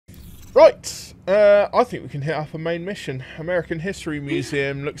Right, I think we can hit up a main mission. American History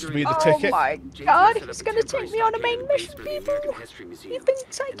Museum looks to be the ticket. Oh my god, he's gonna take me on a main mission, people! He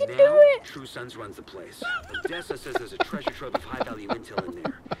thinks I can do it! True Sons runs the place. Odessa says there's a treasure trove of high-value intel in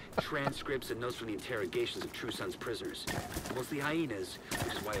there. Transcripts and notes from the interrogations of True Sons prisoners. Mostly hyenas,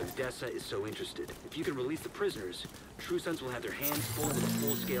 which is why Odessa is so interested. If you can release the prisoners, True Sons will have their hands full with a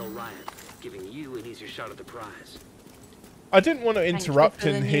full-scale riot, giving you an easier shot at the prize. I didn't want to interrupt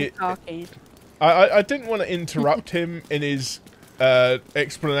him here. I didn't want to interrupt him in his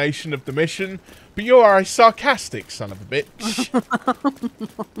explanation of the mission, but you are a sarcastic son of a bitch.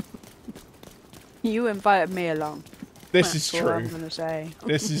 You invited me along. This is true. I'm gonna say.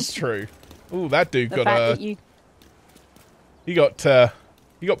 This is true. Ooh, that dude The fact that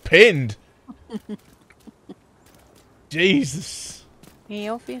he got pinned. Jesus. He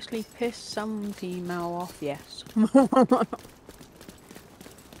obviously pissed some female off, yes. Oh.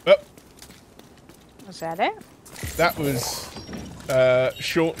 Was that it? That was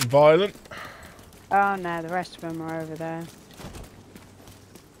short and violent. Oh no, the rest of them are over there.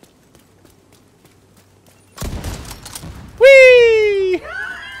 Whee!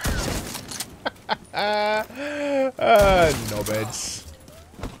 Knobheads.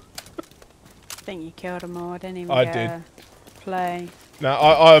 I think you killed them all, didn't even I get did. a play. No,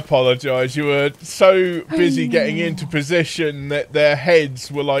 I apologise. You were so busy getting into position that their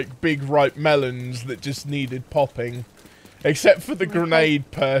heads were like big ripe melons that just needed popping. Except for the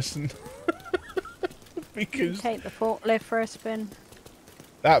grenade person. Because Take the forklift for a spin.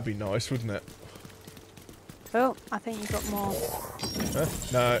 that'd be nice, wouldn't it? Oh, I think you got more. Huh?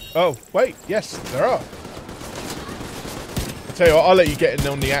 No. Oh, wait. Yes, there are. I'll tell you what, I'll let you get in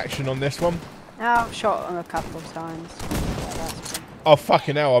on the action on this one. Oh, I've shot them a couple of times. Yeah, that's good. Oh,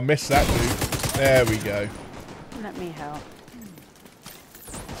 fucking hell, I missed that dude. There we go. Let me help.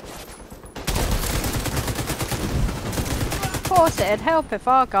 Of course, it'd help if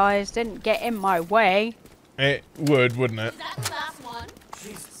our guys didn't get in my way. It would, wouldn't it? Is that the last one?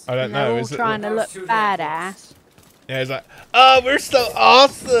 I don't And they're know. all Is it? trying to look badass. Yeah, it's like, oh, we're so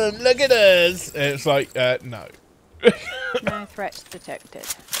awesome. Look at us. And it's like, no. No threats detected.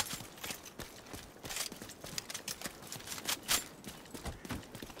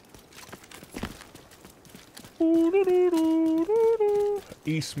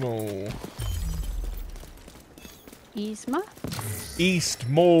 East Mall. Yzma? East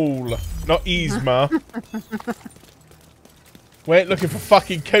Mall. Not Yzma. We ain't looking for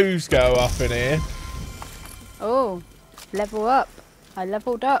fucking Kuzco up in here. Oh, level up. I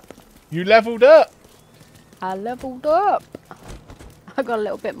leveled up. You leveled up. I leveled up. I got a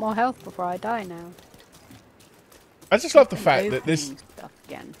little bit more health before I die now. I just love the fact that this... Opening stuff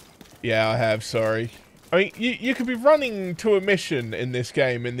again. Yeah, I have, sorry. I mean, you could be running to a mission in this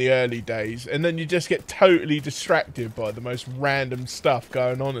game in the early days, and then you just get totally distracted by the most random stuff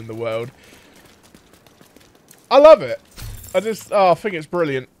going on in the world. I love it. I think it's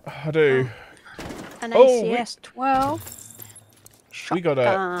brilliant. I do. An Oh, ACS 12. we got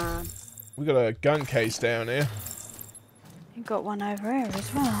Shotgun. we got a gun case down here. You got one over here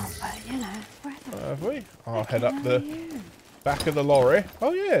as well, but you know, where the Have we? I'll head fuck up are the you? back of the lorry.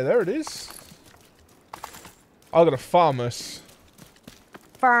 Oh yeah, there it is. I got a Farmus.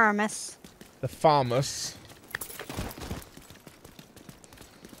 Farmus. The Farmus.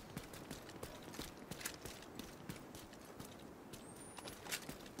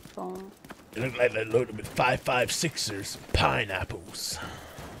 Oh. It looked like they loaded with 5.56ers, pineapples.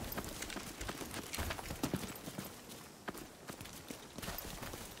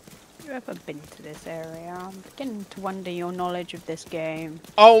 You ever been to this area? I'm beginning to wonder your knowledge of this game.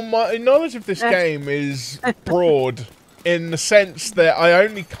 Oh, my knowledge of this game is broad in the sense that I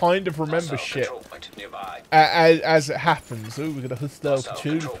only kind of remember shit as it happens. Oh, we got a hostile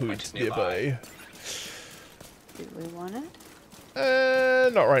control point nearby. Do we want it?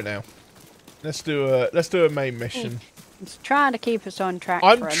 Not right now. Let's do a main mission. It's trying to keep us on track.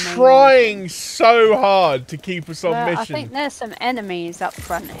 I'm for a main trying so hard to keep us on Well, mission. I think there's some enemies up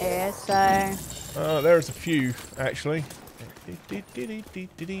front here, so... There's a few, actually. And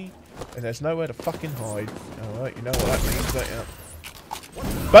there's nowhere to fucking hide. Alright, you know what that means, don't you?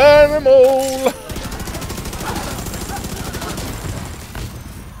 Burn them all!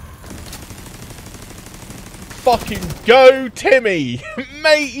 Fucking go, Timmy!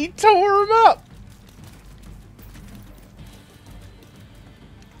 Mate, he tore him up!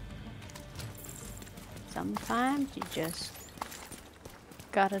 Sometimes you just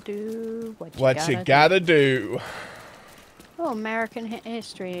gotta do what What you gotta do. Oh, American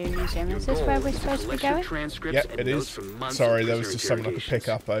History Museum. Is this where we're supposed to be going? Yep, it is. Sorry, there was just something I could pick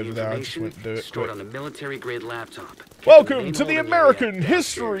up over there. I just went to do it stored quick. on a military-grade laptop. Welcome to the American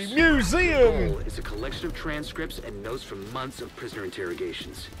History Museum! It's a collection of transcripts and notes from months of prisoner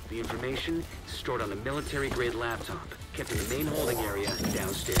interrogations. The information is stored on a military-grade laptop, kept in the main holding area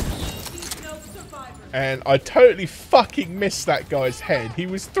downstairs. And I totally fucking missed that guy's head. He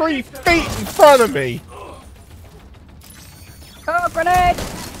was 3 feet in front of me! Oh, grenade!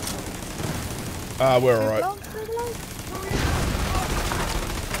 We're alright.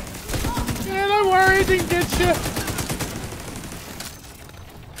 Yeah, don't worry, it didn't get you.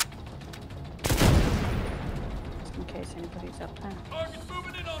 Just in case anybody's up there. Target's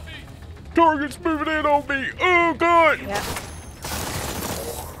moving in on me! Target's moving in on me! Oh, God! Yeah.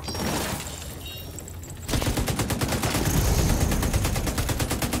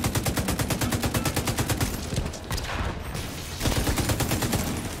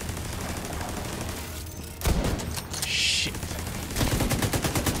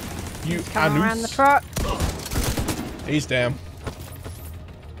 You Coming around the truck. He's down.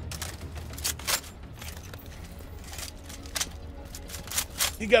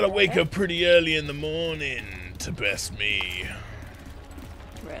 You gotta wake up pretty early in the morning to best me.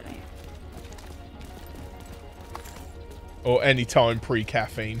 Really? Or any time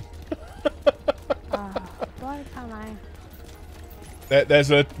pre-caffeine. Why can't I?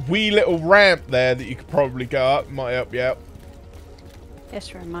 There's a wee little ramp there that you could probably go up. Might help you out.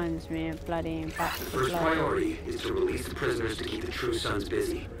 This reminds me of bloody Back The to first Blood. priority is to release the prisoners to keep the True Sons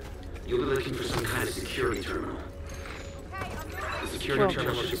busy. You'll be looking for some kind of security terminal. The security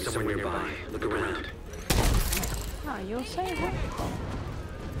terminal should be somewhere nearby. Look around. Oh, you're so helpful.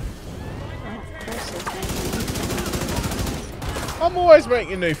 Oh, Chris is making I'm always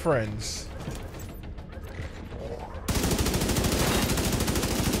making new friends.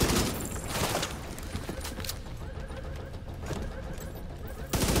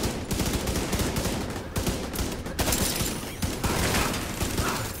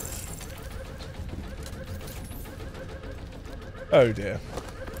 Oh dear.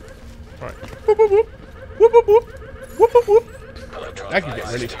 Right. Whoop, whoop, whoop. Whoop, whoop, whoop. Whoop, whoop, whoop. That can get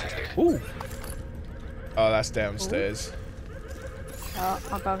really... Ooh. Oh, that's downstairs. Oh,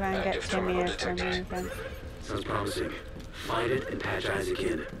 I'll go and get Timmy here for me again. Sounds promising. Find it and patch Isaac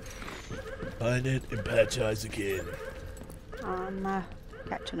in. Find it and patch eyes again. I'm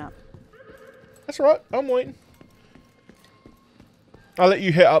catching up. That's right. I'm waiting. I'll let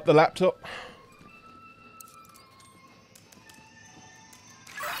you hit up the laptop.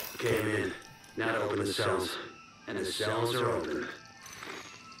 Okay, I'm in. Now to open the cells. And the cells are open.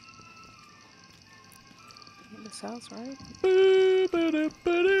 The cells, right?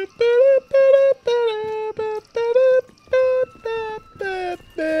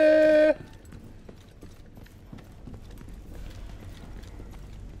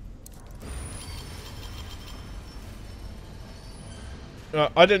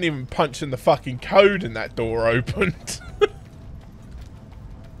 I didn't even punch in the fucking code and that door opened. We've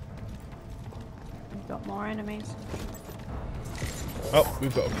got more enemies. Oh,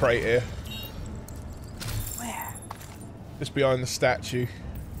 we've got a crate here. Where? Just behind the statue.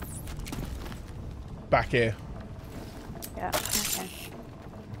 Back here. Yeah, okay.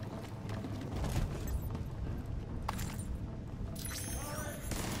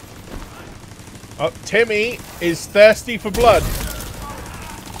 Oh, Timmy is thirsty for blood.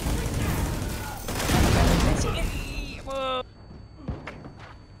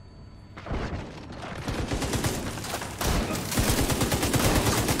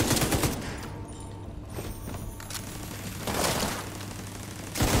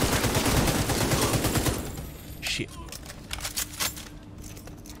 Shit.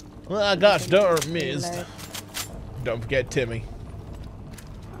 Well, I got darn missed. Don't forget Timmy.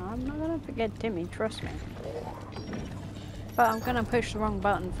 I'm not gonna forget Timmy, trust me. But I'm gonna push the wrong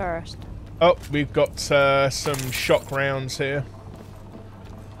button first. Oh, we've got some shock rounds here.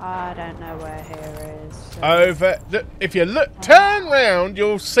 I don't know where here is. So Over. If you look, turn round,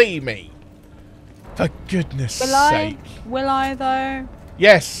 you'll see me. For goodness sake. Will I though?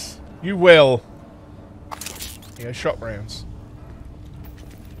 Yes, you will. Yeah, shock rounds.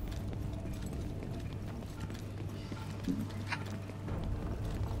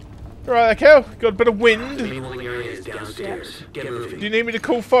 Right, Cal, got a bit of wind. The main holding area is downstairs. Get moving. Do you need me to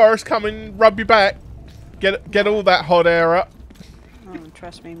call Forrest? Come and rub your back. Get all that hot air up. Oh,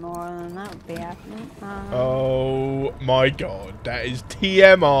 trust me, more than that would be happening. Oh my god, that is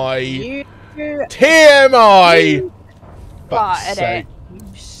TMI. You TMI! started it. You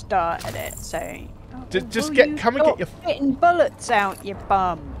started it, so Just Will come and get your... Getting bullets out, you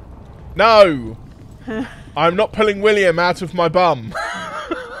bum. No! I'm not pulling William out of my bum.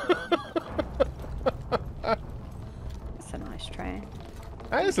 That's a nice train.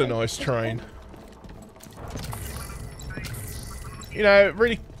 That is a nice train. You know, it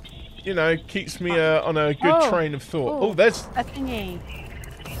really, you know, keeps me on a good train of thought. Oh, there's... a thingy.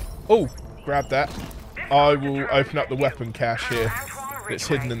 Oh, grab that. I will open up the weapon cache here. It's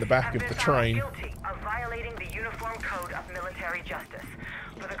hidden in the back of the train. Guilty of violating the Uniform Code of Military Justice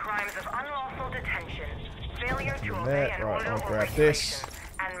for the crimes of unlawful detention, failure to obey an order or this.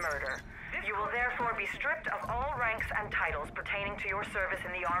 and murder. You will therefore be stripped of all ranks and titles pertaining to your service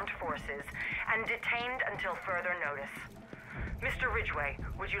in the armed forces and detained until further notice. Mr. Ridgway,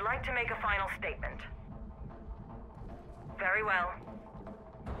 would you like to make a final statement? Very well.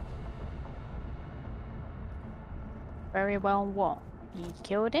 Very well, what? You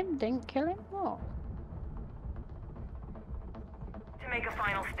killed him? Didn't kill him? What? To make a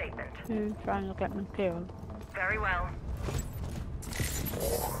final statement. Who's trying to get me killed? Very well.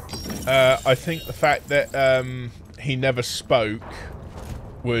 I think the fact that he never spoke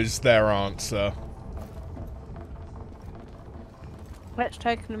was their answer. Let's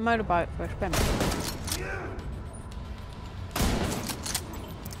take the motorbike for a spin.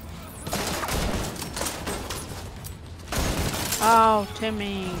 Oh,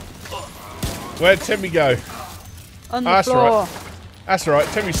 Timmy. Where'd Timmy go? On the floor. Right. That's alright,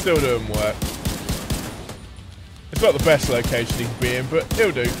 Timmy's still doing work. It's not the best location he can be in, but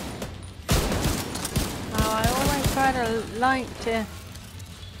he'll do. Oh, I always try to like to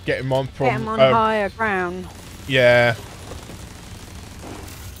get him on from... get him on higher ground. Yeah.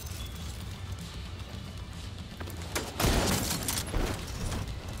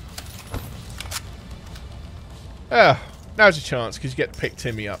 Ah, now's your chance, because you get to pick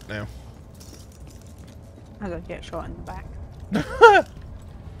Timmy up now. I gotta get shot in the back.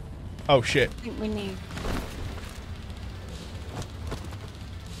 Oh shit. I think we need...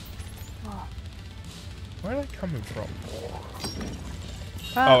 Oh. Where are they coming from?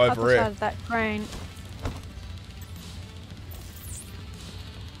 Oh, over here. Side of that crane.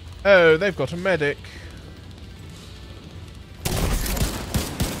 Oh, they've got a medic.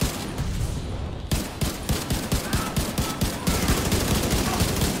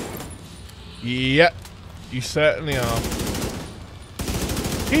 Yep, you certainly are.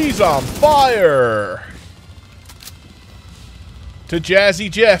 He's on fire! To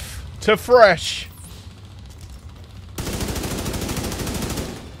Jazzy Jeff, to Fresh.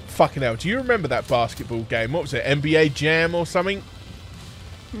 Fucking hell, do you remember that basketball game? What was it, NBA Jam or something?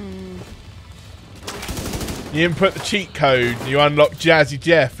 You input the cheat code and you unlock Jazzy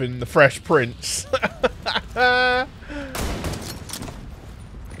Jeff and the Fresh Prince.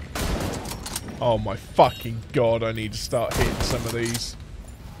 Oh my fucking god, I need to start hitting some of these.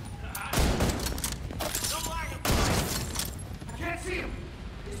 I can't see him.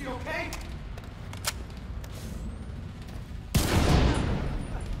 Is he okay?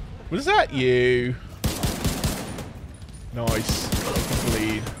 Was that you? Nice.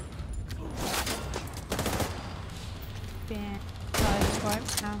 Bleed. Yeah, that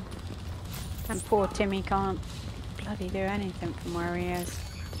works now. And poor Timmy can't bloody do anything from where he is.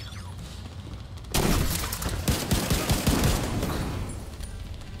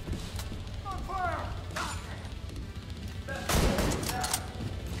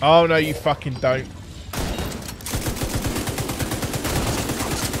 Oh no, you fucking don't.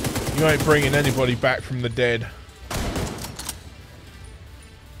 You ain't bringing anybody back from the dead.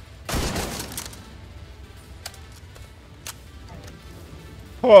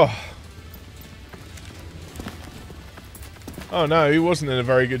 Oh. Oh no, he wasn't in a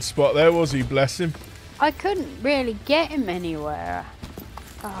very good spot there, was he? Bless him. I couldn't really get him anywhere.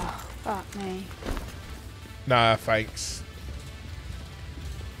 Oh, fuck me. Nah, thanks.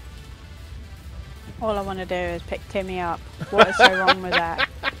 All I want to do is pick Timmy up. What is so wrong with that?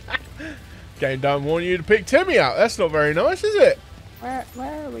 Game don't want you to pick Timmy up. That's not very nice, is it? Where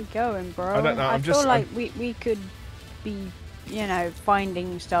are we going, bro? I don't know. I feel like we could be, you know,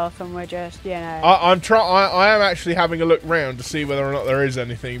 finding stuff, and we're just, you know. I am actually having a look round to see whether or not there is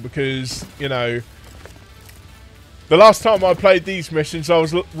anything, because, you know, the last time I played these missions, I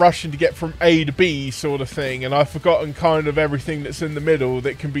was rushing to get from A to B sort of thing, and I've forgotten kind of everything that's in the middle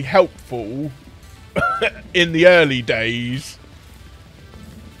that can be helpful in the early days.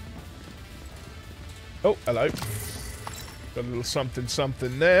 Oh, hello. Got a little something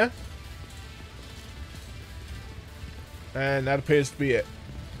there. And that appears to be it.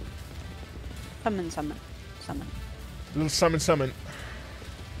 Summon. A little summon.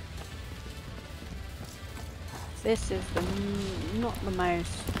 This is not the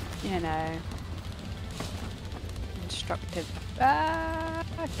most, you know, instructive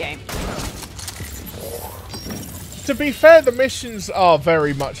game. To be fair, the missions are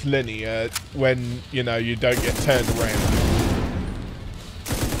very much linear when, you know, you don't get turned around.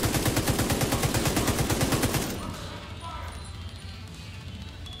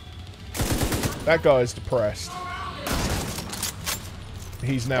 That guy's depressed.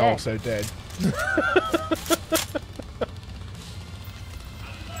 He's now also dead.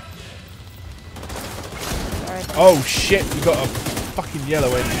 Oh shit, we got a fucking yellow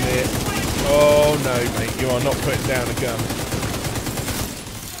engineer. Oh no, mate, you are not putting down a gun.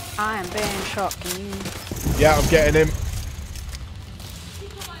 I am being shot, can you? Yeah, I'm getting him.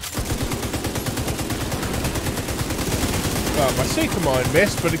 Well, my seeker mine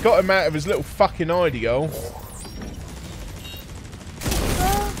missed, but it got him out of his little fucking ideal.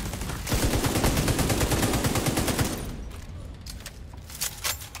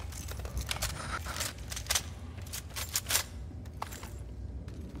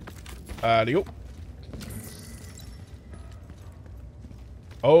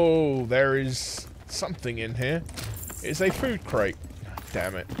 Oh, there is something in here. It's a food crate.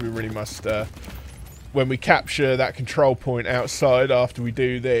 Damn it. We really must, when we capture that control point outside after we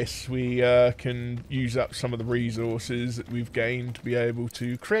do this, we can use up some of the resources that we've gained to be able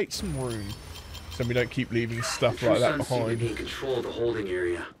to create some room. So we don't keep leaving stuff like that behind. Seem to be in control of the holding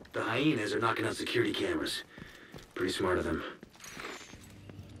area. The hyenas are knocking out security cameras. Pretty smart of them.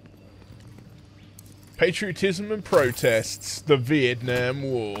 Patriotism and protests, the Vietnam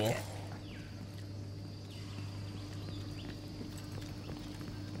War.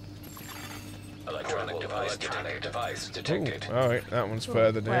 Electronic device detected. Alright, that one's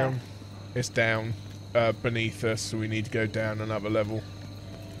further down. It's down beneath us, so we need to go down another level.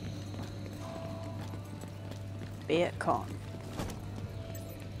 Viet Cong.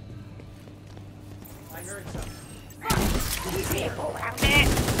 I heard something. People out there.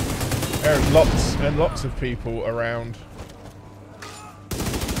 There are lots and lots of people around.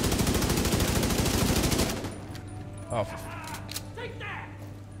 Oh,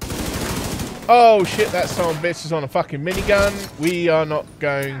 oh shit, that son of a bitch is on a fucking minigun. We are not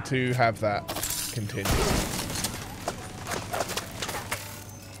going to have that continue.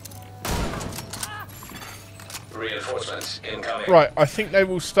 Reinforcements incoming. Right, I think they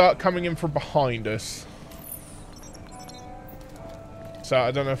will start coming in from behind us. So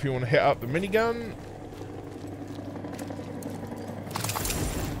I don't know if you want to hit up the minigun.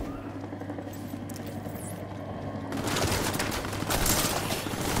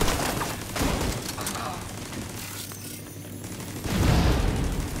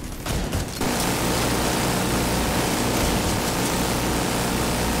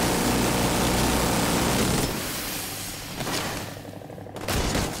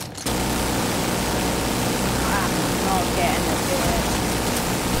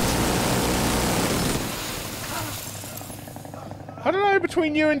 I don't know,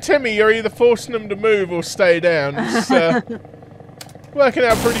 between you and Timmy, you're either forcing them to move or stay down. It's working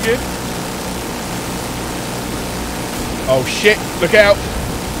out pretty good. Oh shit, look out.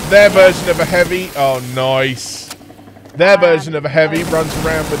 Their version of a heavy. Oh, nice. Their version of a heavy runs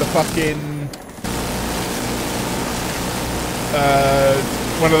around with a fucking...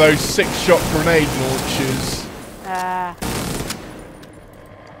 one of those 6-shot grenade launchers.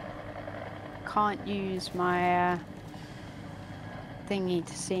 Can't use my thingy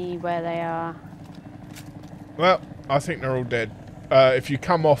to see where they are. Well, I think they're all dead. If you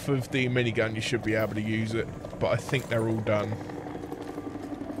come off of the minigun, you should be able to use it. But I think they're all done.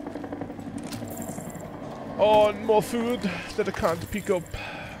 Oh, and more food that I can't pick up.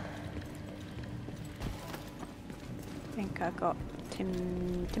 I think I got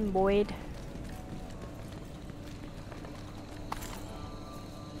Tim Boyd.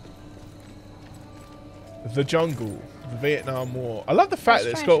 The jungle, the Vietnam War. I love the fact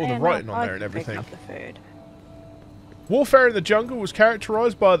that it's got all the writing on there and everything. Up the food. Warfare in the jungle was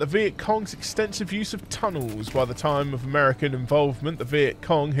characterized by the Viet Cong's extensive use of tunnels. By the time of American involvement, the Viet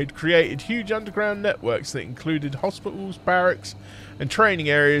Cong had created huge underground networks that included hospitals, barracks, and training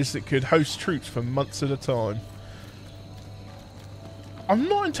areas that could host troops for months at a time. I'm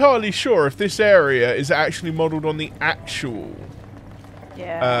not entirely sure if this area is actually modelled on the actual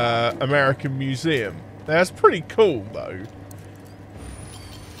American Museum. That's pretty cool, though.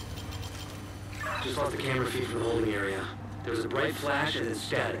 Just off the camera feed from the holding area. There was a bright flash and then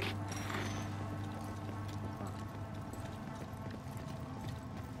static.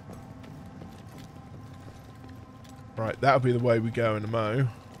 Right, that'll be the way we go in a mo.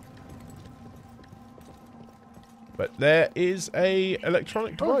 But there is a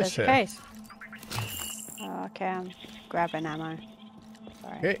electronic Oh, device there's here. a case. Oh, okay, I'm grabbing ammo.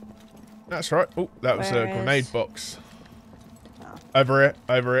 Sorry. Okay. That's right. Oh, that was a Where grenade is- box. Oh. Over it,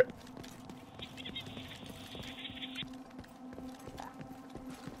 over it.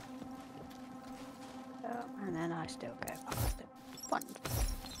 Oh, and then I still go past it. Wonderful.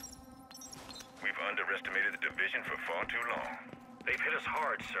 We've underestimated the division for far too long. They've hit us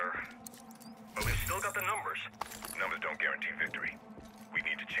hard, sir. But we've still got the numbers. Numbers don't guarantee victory. We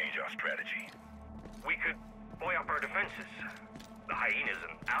need to change our strategy. We could buoy up our defenses. The hyenas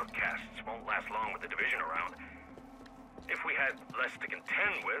and outcasts won't last long with the division around. If we had less to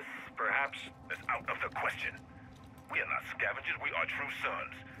contend with, perhaps... That's out of the question. We are not scavengers, we are true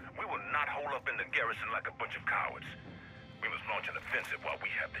sons. We will not hold up in the garrison like a bunch of cowards. We must launch an offensive while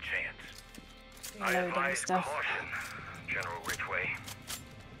we have the chance. I Loading advise stuff. caution, General Ridgway.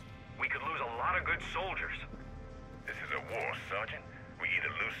 We could lose a lot of good soldiers. This is a war, Sergeant. We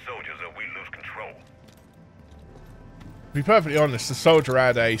either lose soldiers or we lose control. To be perfectly honest, the soldier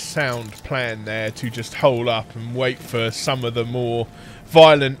had a sound plan there to just hole up and wait for some of the more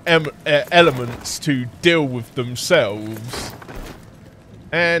violent elements to deal with themselves.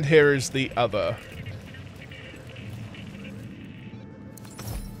 And here is the other.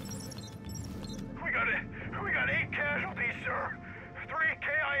 We got 8 casualties, sir. 3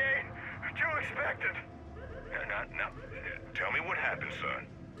 KIA, 2 expected. Now, tell me what happened, son.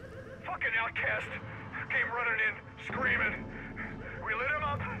 Fucking outcast came running in, screaming. We lit him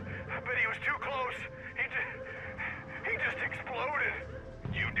up, but he was too close. He just exploded.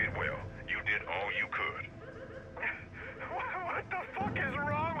 You did well. You did all you could. What the fuck is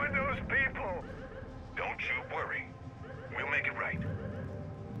wrong with those people? Don't you worry. We'll make it right.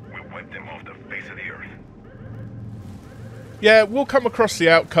 We'll wipe them off the face of the earth. Yeah, we'll come across the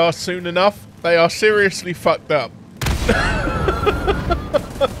outcasts soon enough. They are seriously fucked up.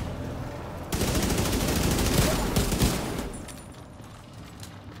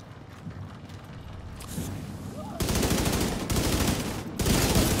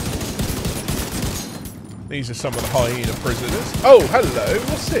 These are some of the hyena prisoners. Oh, hello.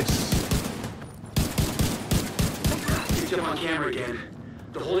 What's this? Jump on camera again.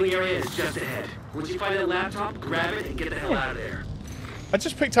 The holding area is just ahead. Once you find that laptop, grab it and get the hell out of there. I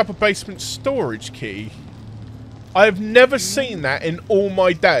just picked up a basement storage key. I have never seen that in all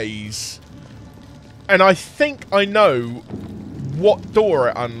my days. And I think I know what door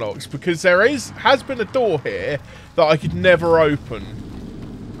it unlocks, because there has been a door here that I could never open.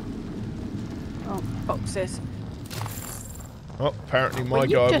 Oh, boxes. Oh, apparently my Well,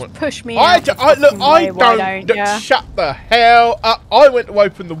 you guy just went. push me I out d- the I- look, fucking I way, why don't. don't ya? Shut the hell up! I went to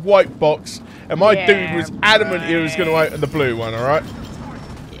open the white box, and my Yeah, dude was adamant he was going to open the blue one. All right.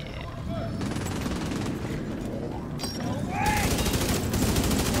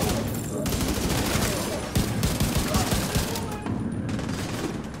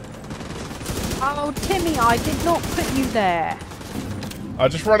 Oh, Timmy, I did not put you there. I'll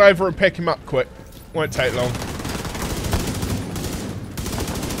just run over and pick him up quick. Won't take long.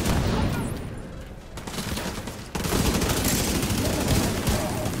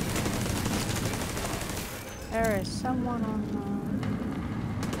 There is someone on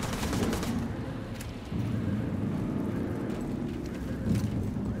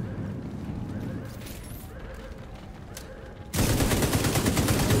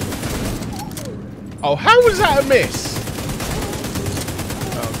Oh, how was that a miss?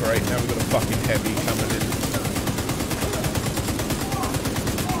 Oh, great. Now we've got a fucking heavy coming in.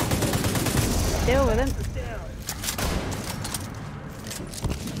 Deal with him.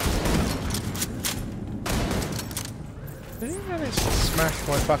 Did you manage to smash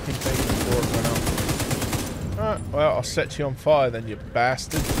my fucking thing before it went up? Alright, well, I'll set you on fire then, you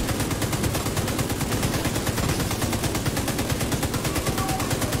bastard.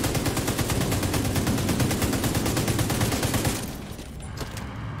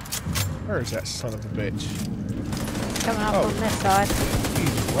 Where is that son of a bitch? Coming up Oh. on this side.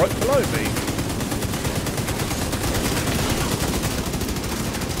 He's right below me.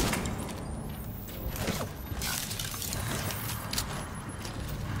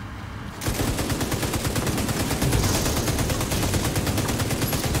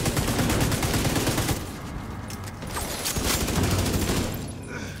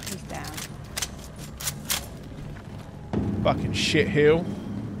 He's down. Fucking shitheel.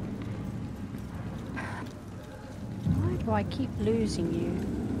 Why do I keep losing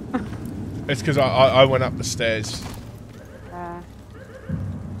you? It's because I went up the stairs.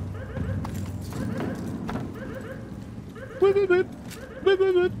 Boop, boop, boop. Boop,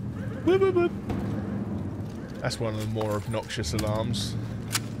 boop, boop. Boop, boop, boop. That's one of the more obnoxious alarms.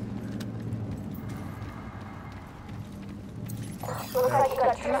 Looks like you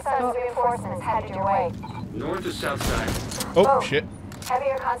got True Sons reinforcements headed your way. North or south side? Oh, shit.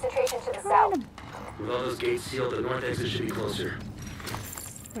 Heavier concentration to the south. With all those gates sealed, the north exit should be closer.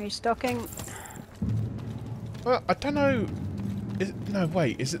 Restocking. Well, I don't know. No,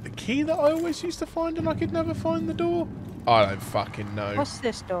 wait. Is it the key that I always used to find and I could never find the door? I don't fucking know. What's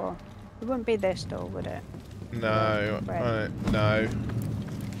this door? It wouldn't be this door, would it? No. No.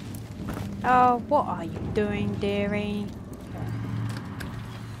 Oh, what are you doing, dearie?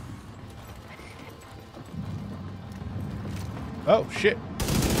 Oh, shit.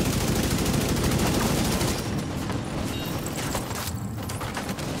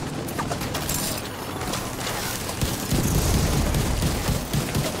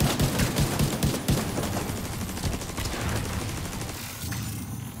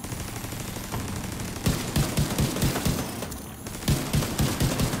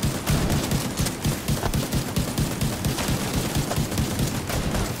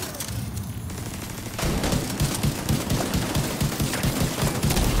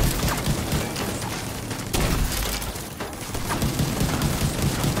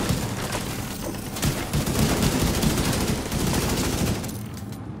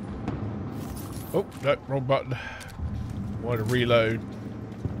 Oh, no, wrong button. Want to reload.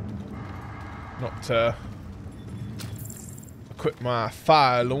 Not, equip my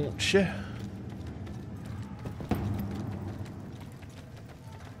fire launcher.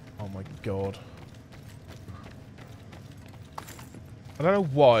 Oh my god. I don't know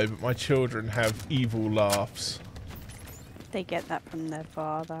why, but my children have evil laughs. They get that from their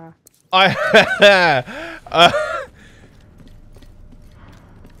father.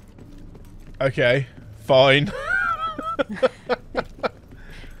 Okay, fine.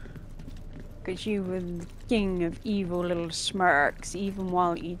 Because you were the king of evil little smirks, even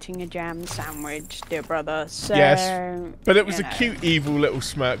while eating a jam sandwich, dear brother. So, yes, but it was a cute, evil little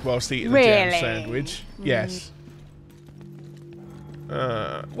smirk whilst eating a jam sandwich. Yes.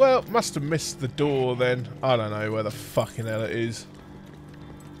 Well, must have missed the door then. I don't know where the fucking hell it is.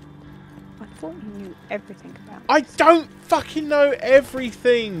 I thought you knew everything about I don't fucking know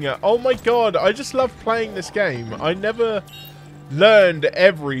everything. Oh my god, I just love playing this game. I never learned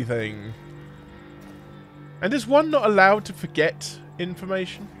everything. And is one not allowed to forget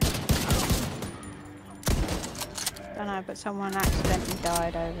information? Don't know, but someone accidentally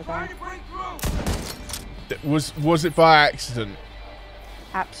died over there. Was it by accident?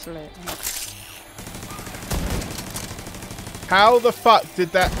 Absolutely. How the fuck did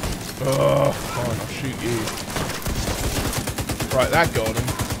that... Oh, fine, I'll shoot you. Right, that got him.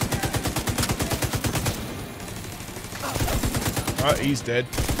 Right, he's dead.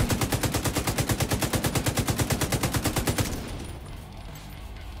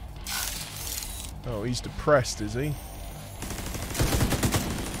 Oh, he's depressed, is he?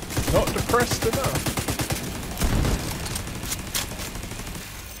 Not depressed enough.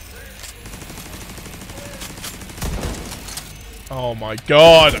 Oh my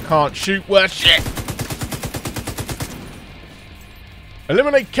god, I can't shoot worth shit!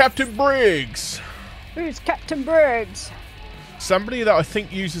 Eliminate Captain Briggs! Who's Captain Briggs? Somebody that I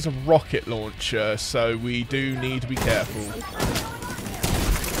think uses a rocket launcher, so we do need to be careful.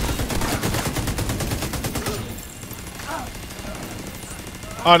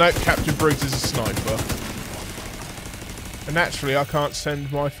 Oh no, Captain Briggs is a sniper. And naturally I can't send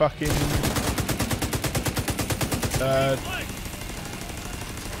my fucking...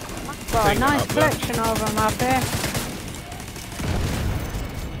 Got a nice collection of them up here.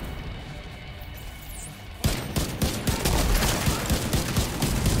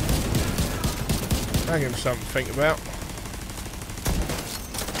 I'll give him something to think about.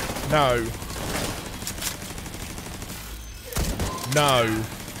 No. No.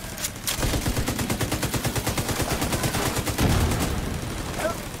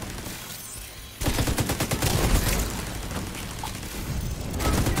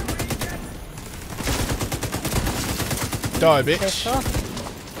 Die, bitch.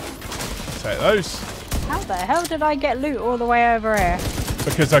 Take those. How the hell did I get loot all the way over here?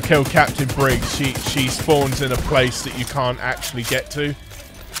 Because I killed Captain Briggs. She spawns in a place that you can't actually get to.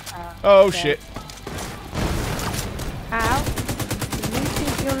 Oh, okay. Shit. How? Can you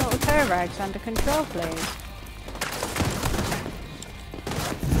keep your little toe rags under control, please?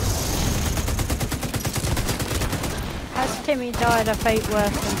 Has Timmy died a fate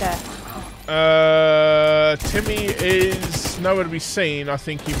worse than death? Timmy is nowhere to be seen. I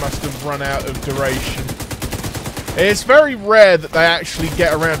think he must have run out of duration. It's very rare that they actually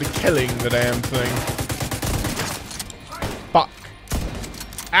get around to killing the damn thing.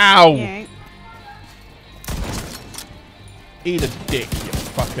 Ow! Yeah. Eat a dick, you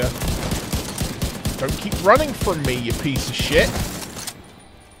fucker. Don't keep running from me, you piece of shit.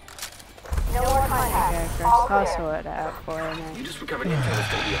 No more contact. Yeah, Chris, All I'll clear. sort it out for you, You mate. just recovered intel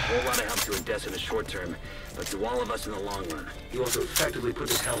that's going to be a whole lot of help to Odessa in the short term, but to all of us in the long run. You also effectively put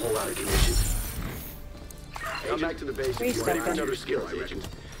this hellhole out of commission. Come back to the base if you Reset want them. another skills, Agent.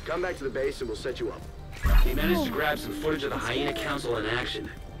 Come back to the base and we'll set you up. We managed to grab some footage of the Hyena Council in action.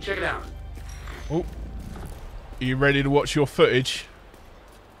 Check it out. Oh. Are you ready to watch your footage?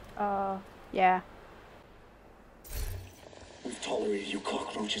 Yeah. We've tolerated you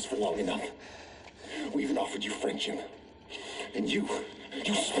cockroaches for long enough. We even offered you friendship. And you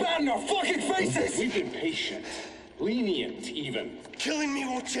spat in our fucking faces! We've been patient. Lenient, even. Killing me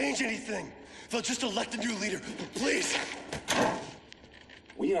won't change anything. They'll just elect a new leader. Please!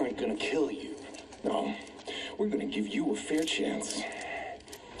 We aren't gonna kill you. No. We're gonna give you a fair chance.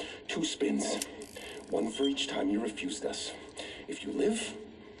 2 spins. 1 for each time you refused us. If you live,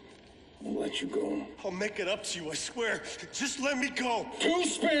 we'll let you go. I'll make it up to you, I swear. Just let me go. 2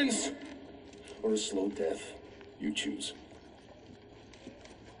 spins! Or a slow death. You choose.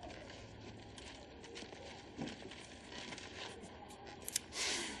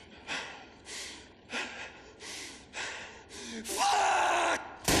 Fuck!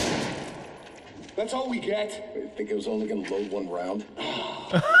 That's all we get? I think I was only gonna load 1 round.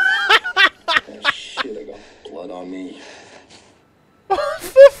 Oh, shit, I got blood on me. For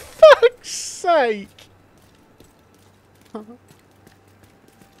fuck's sake!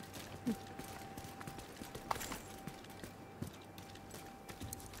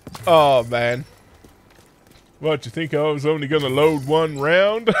 Oh, man. What, you think I was only gonna load 1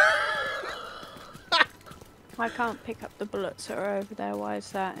 round? I can't pick up the bullets that are over there. Why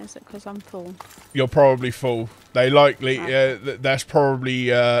is that? Is it because I'm full? You're probably full. They likely, that's probably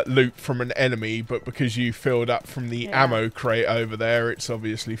loot from an enemy, but because you filled up from the ammo crate over there, it's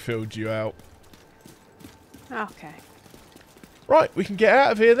obviously filled you out. Okay. Right, we can get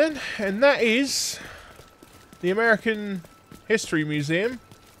out of here then, and that is the American History Museum.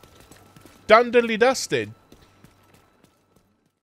 Dundly dusted.